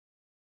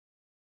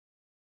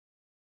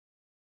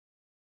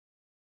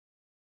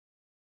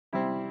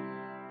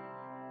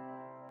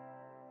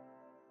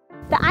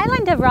The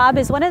island of Rab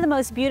is one of the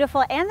most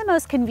beautiful and the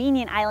most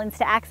convenient islands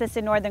to access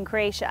in northern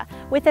Croatia.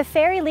 With a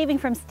ferry leaving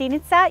from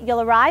Stinica,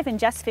 you'll arrive in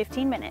just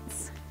 15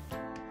 minutes.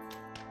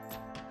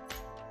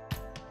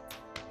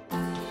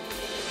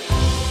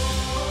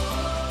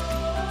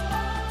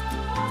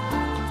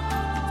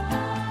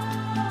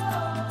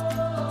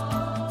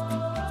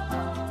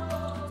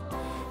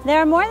 There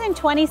are more than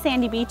 20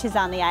 sandy beaches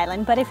on the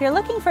island, but if you're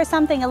looking for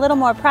something a little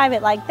more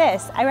private like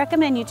this, I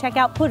recommend you check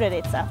out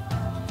Purevica.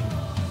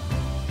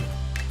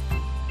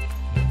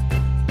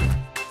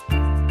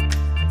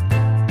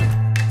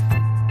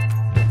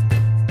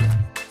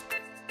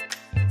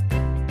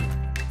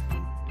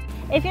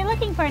 If you're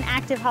looking for an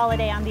active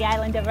holiday on the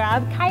island of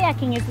Rab,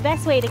 kayaking is the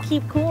best way to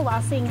keep cool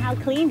while seeing how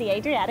clean the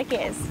Adriatic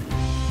is.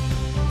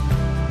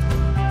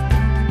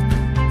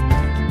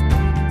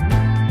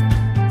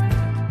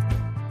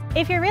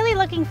 If you're really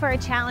looking for a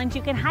challenge,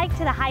 you can hike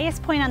to the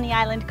highest point on the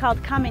island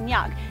called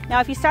Kamenjak. Now,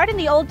 if you start in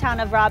the old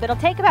town of Rab, it'll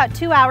take about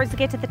 2 hours to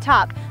get to the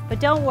top, but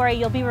don't worry,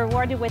 you'll be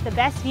rewarded with the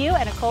best view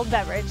and a cold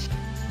beverage.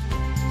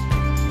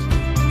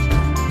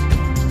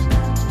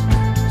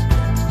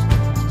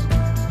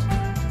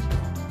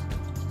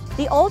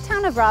 The old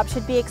town of Rab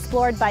should be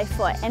explored by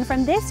foot, and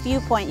from this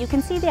viewpoint you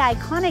can see the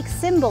iconic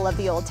symbol of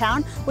the old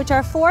town, which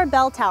are 4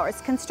 bell towers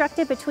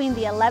constructed between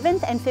the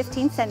 11th and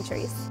 15th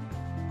centuries.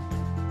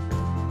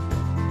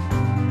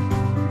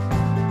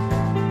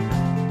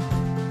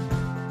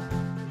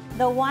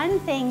 The one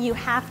thing you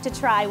have to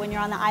try when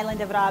you're on the island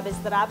of Rab is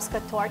the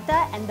Rabska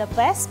torta, and the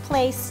best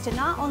place to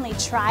not only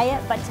try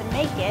it but to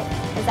make it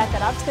is at the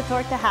Rabska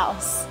torta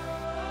house.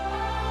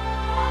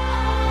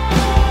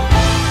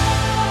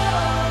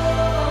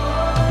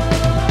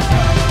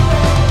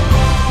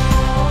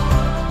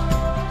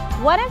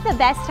 One of the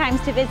best times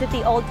to visit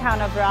the old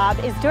town of Rab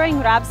is during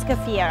Rabska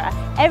Fjera.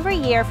 Every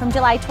year from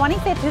July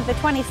 25th to the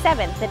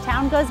 27th, the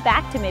town goes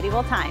back to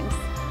medieval times.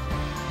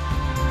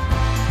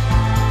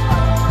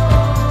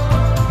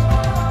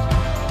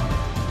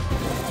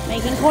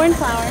 Making corn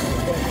flour.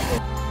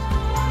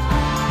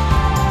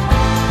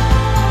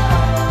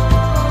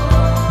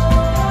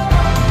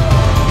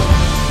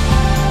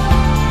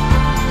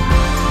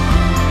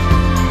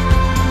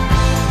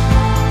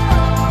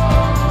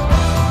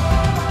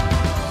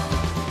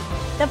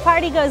 The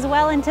party goes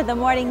well into the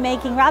morning,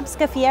 making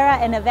Rabska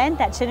Fjera an event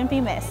that shouldn't be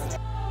missed.